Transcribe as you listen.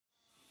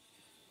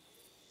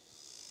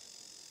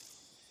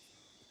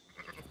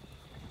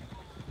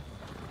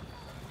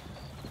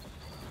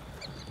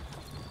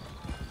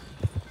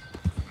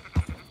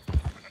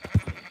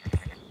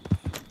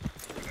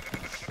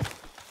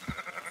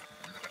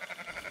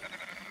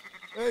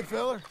Hey,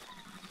 feller.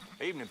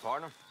 Evening,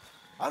 partner.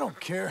 I don't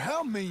care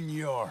how mean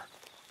you are.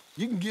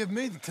 You can give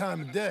me the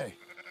time of day.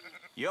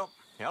 Yup.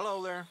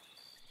 Hello there.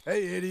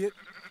 Hey, idiot.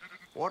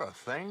 What a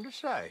thing to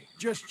say.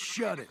 Just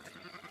shut it.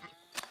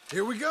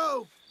 Here we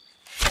go.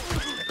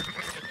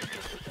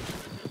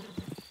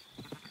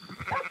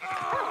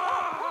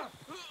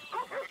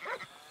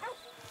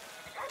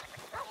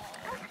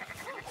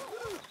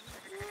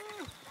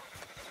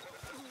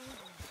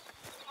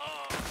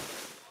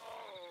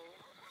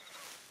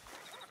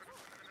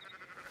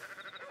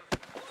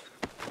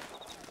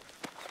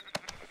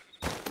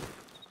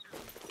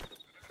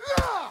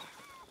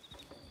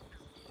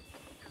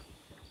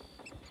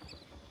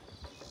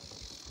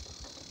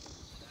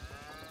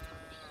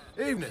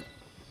 Evening.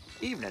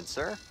 Evening,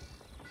 sir.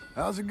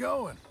 How's it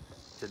going?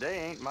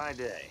 Today ain't my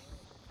day.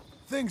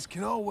 Things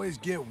can always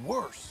get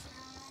worse.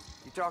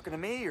 You talking to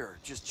me or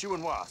just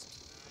chewing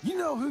wasps? You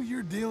know who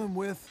you're dealing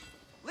with?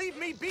 Leave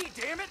me be,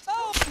 damn it!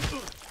 Oh!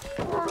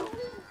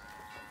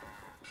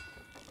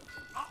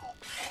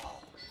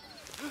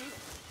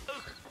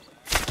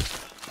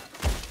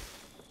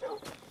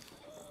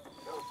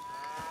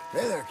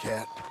 Hey there,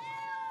 cat.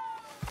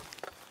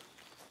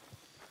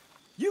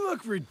 You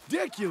look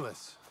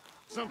ridiculous.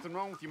 Something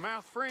wrong with your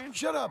mouth, friend?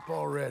 Shut up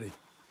already.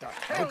 The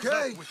hell's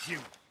Okay. up with you?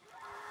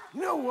 You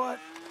know what?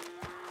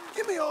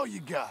 Give me all you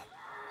got.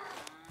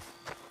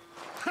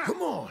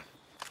 Come on.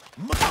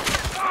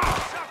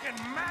 Sucking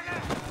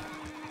maggot!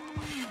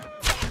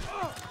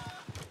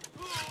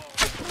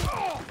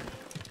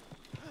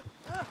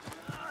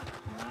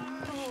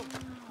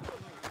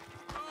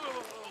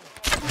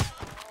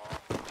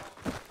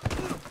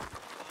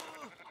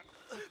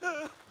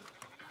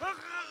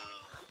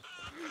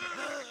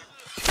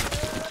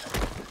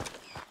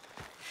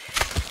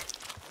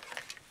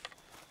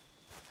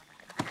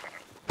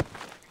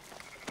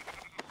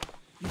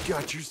 You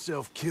got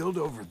yourself killed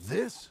over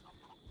this?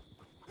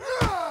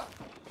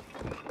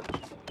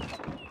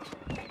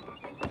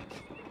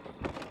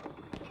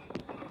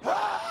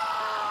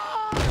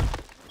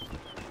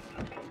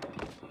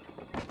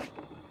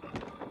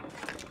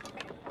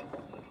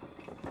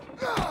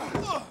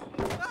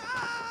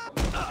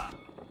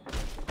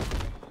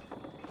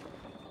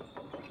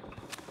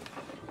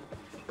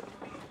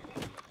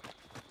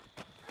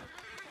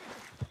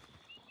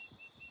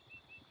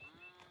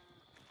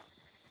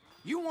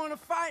 You want to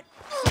fight?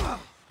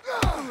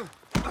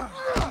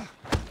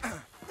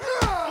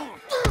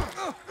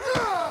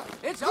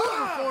 It's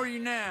over for you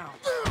now.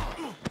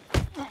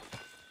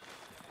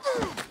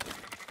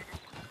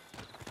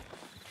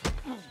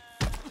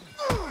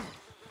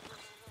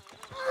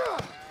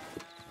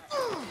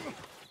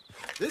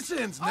 This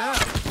ends now.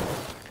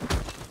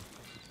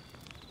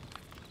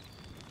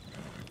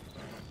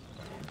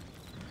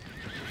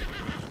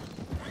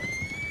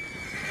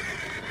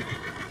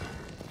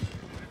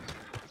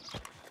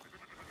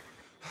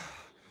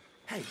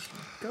 Hey,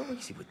 go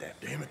easy with that.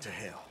 Damn it to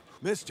hell.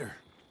 Mister,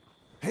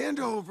 hand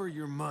over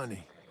your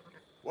money.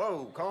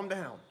 Whoa, calm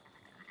down.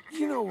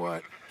 You know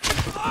what?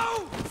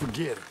 Oh!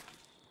 Forget it.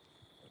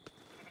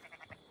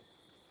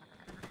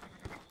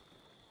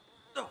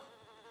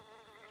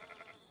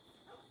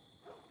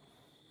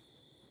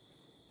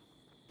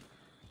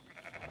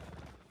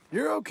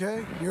 You're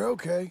okay. You're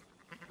okay.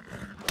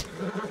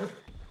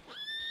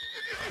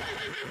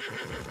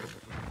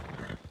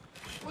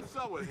 What's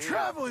up with him?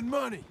 Traveling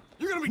money.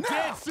 You're gonna be Now!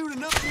 dead soon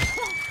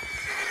enough.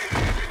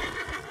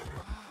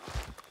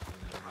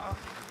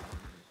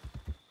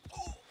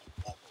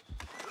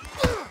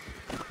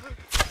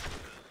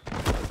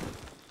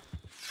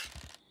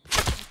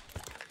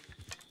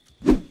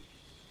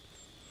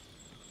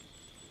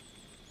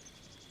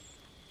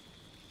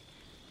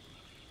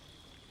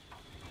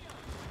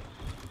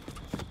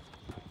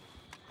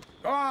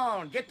 Go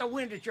on, get the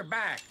wind at your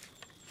back.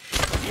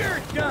 You're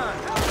done.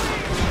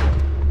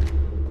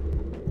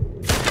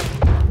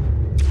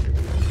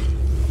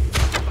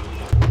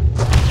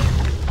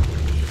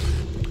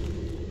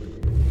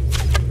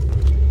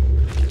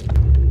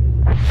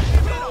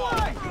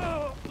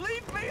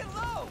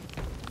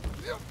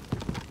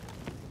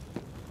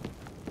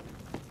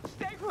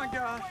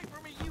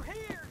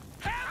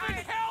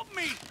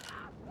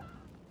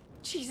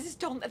 Jesus,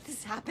 don't let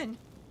this happen.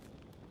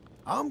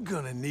 I'm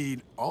gonna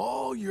need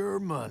all your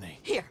money.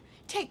 Here,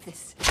 take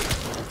this.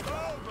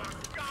 Oh my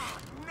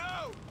God,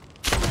 no!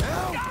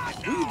 Now,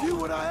 God, will you no! do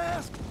what I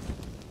ask?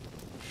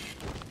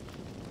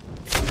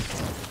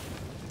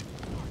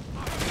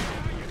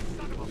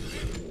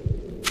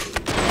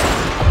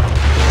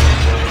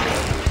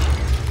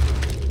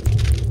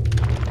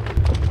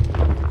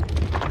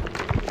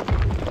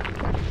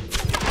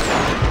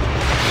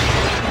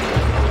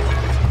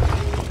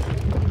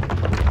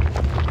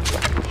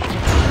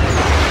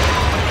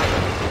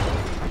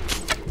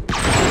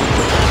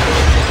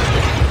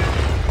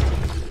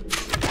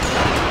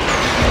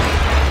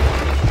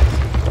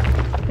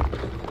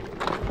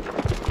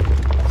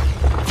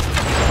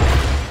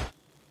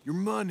 Your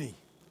money.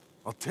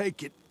 I'll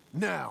take it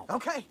now.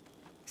 Okay,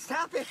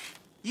 stop it.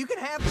 You can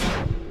have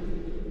it.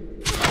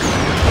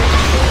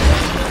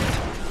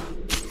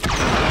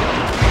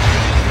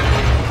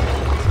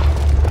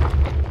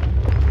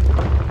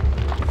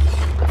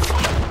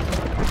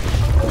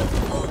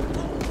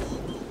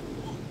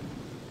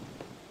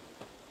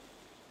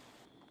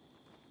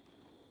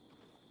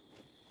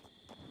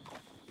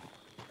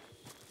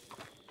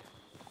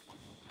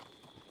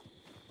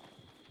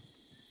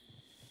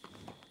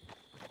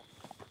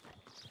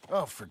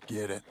 Oh,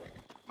 forget it.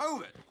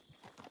 Move it.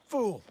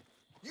 Fool.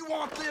 You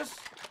want this?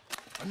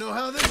 I know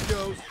how this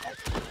goes.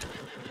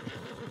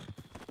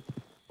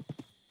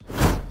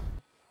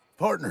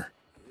 Partner.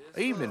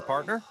 Evening,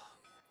 partner.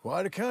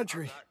 Quite a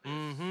country.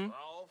 Mm-hmm.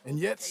 And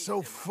yet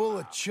so full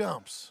of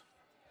chumps.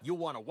 You'll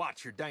want to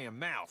watch your damn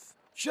mouth.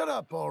 Shut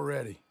up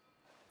already.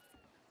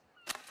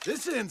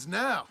 This ends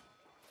now.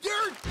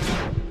 You're...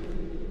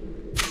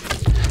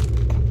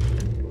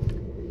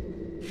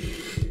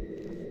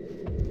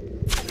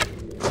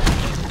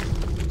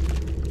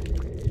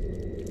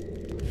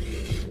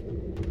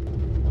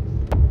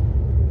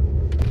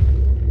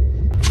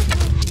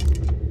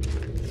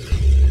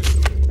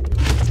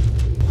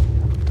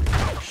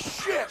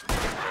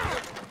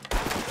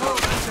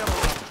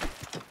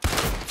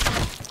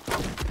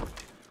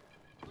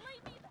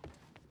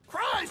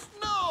 Christ,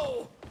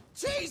 no!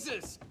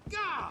 Jesus!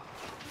 God!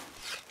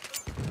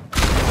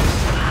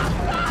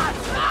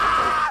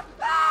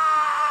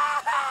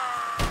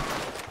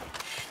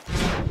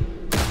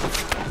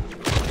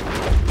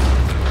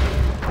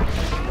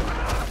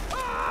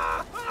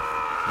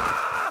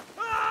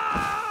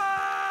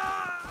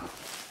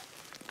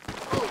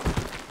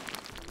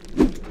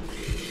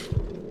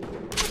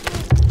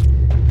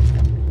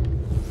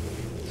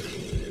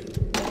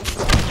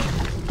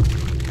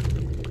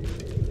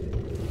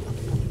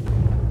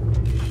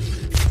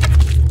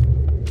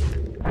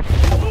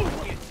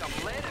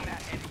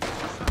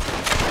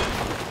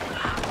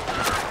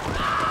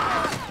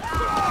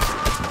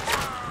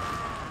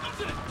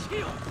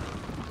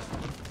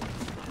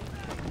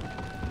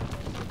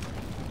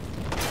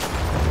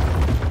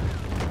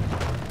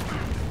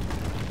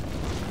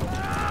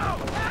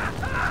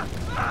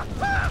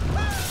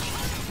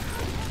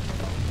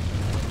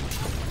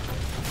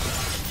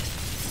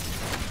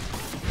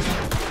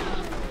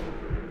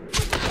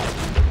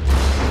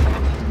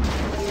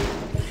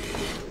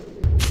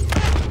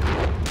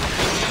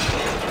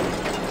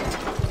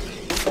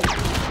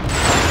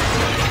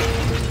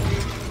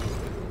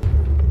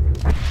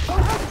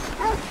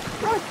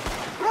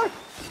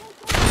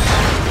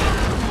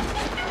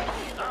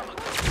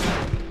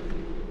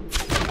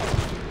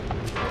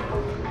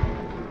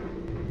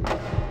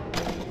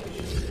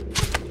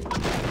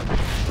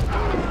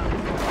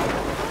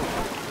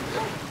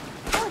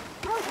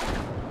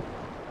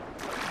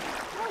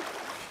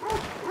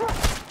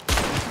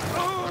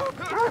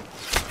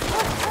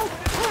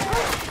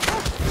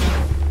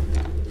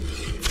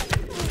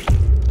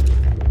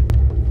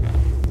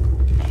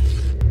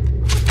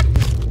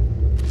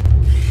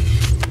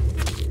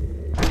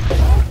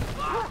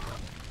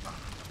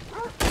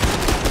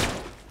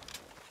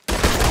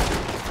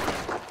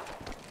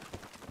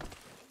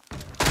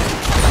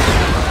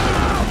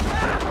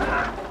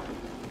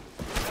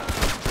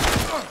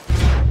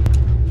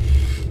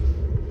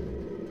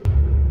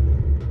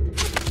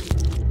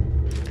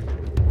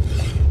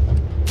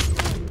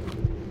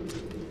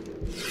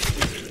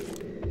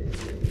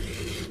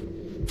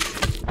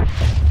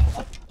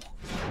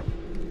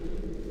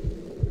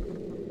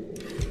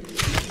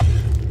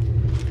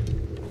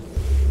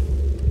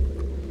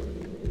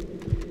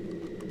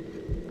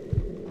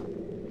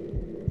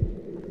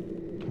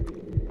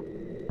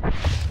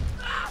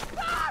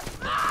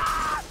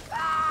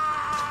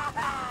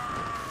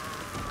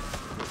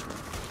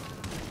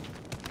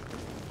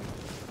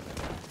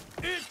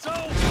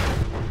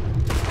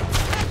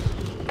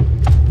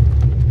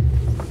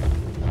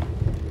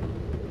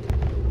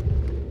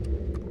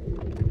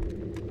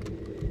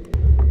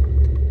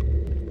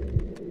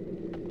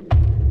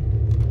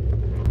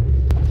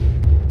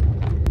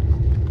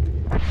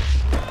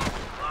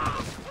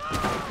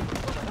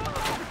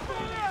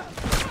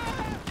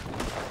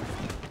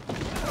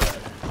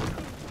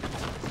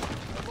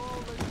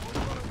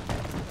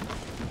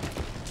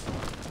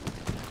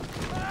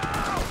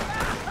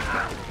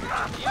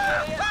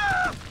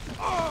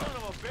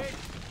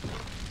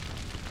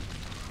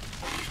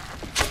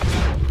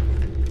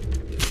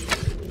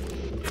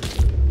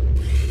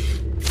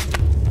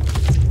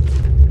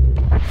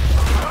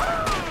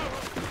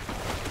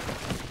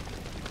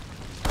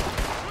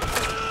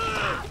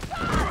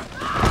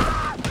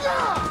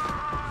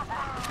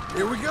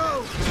 Here we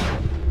go!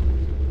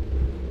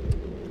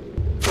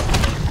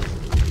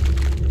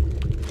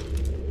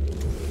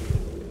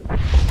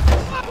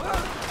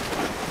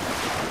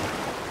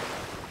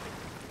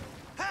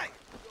 Hey!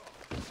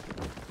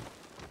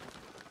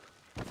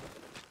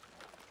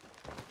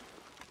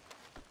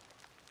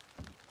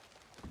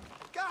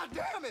 God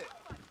damn it!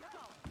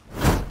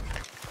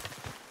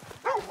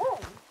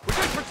 We're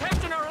just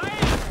protecting our land!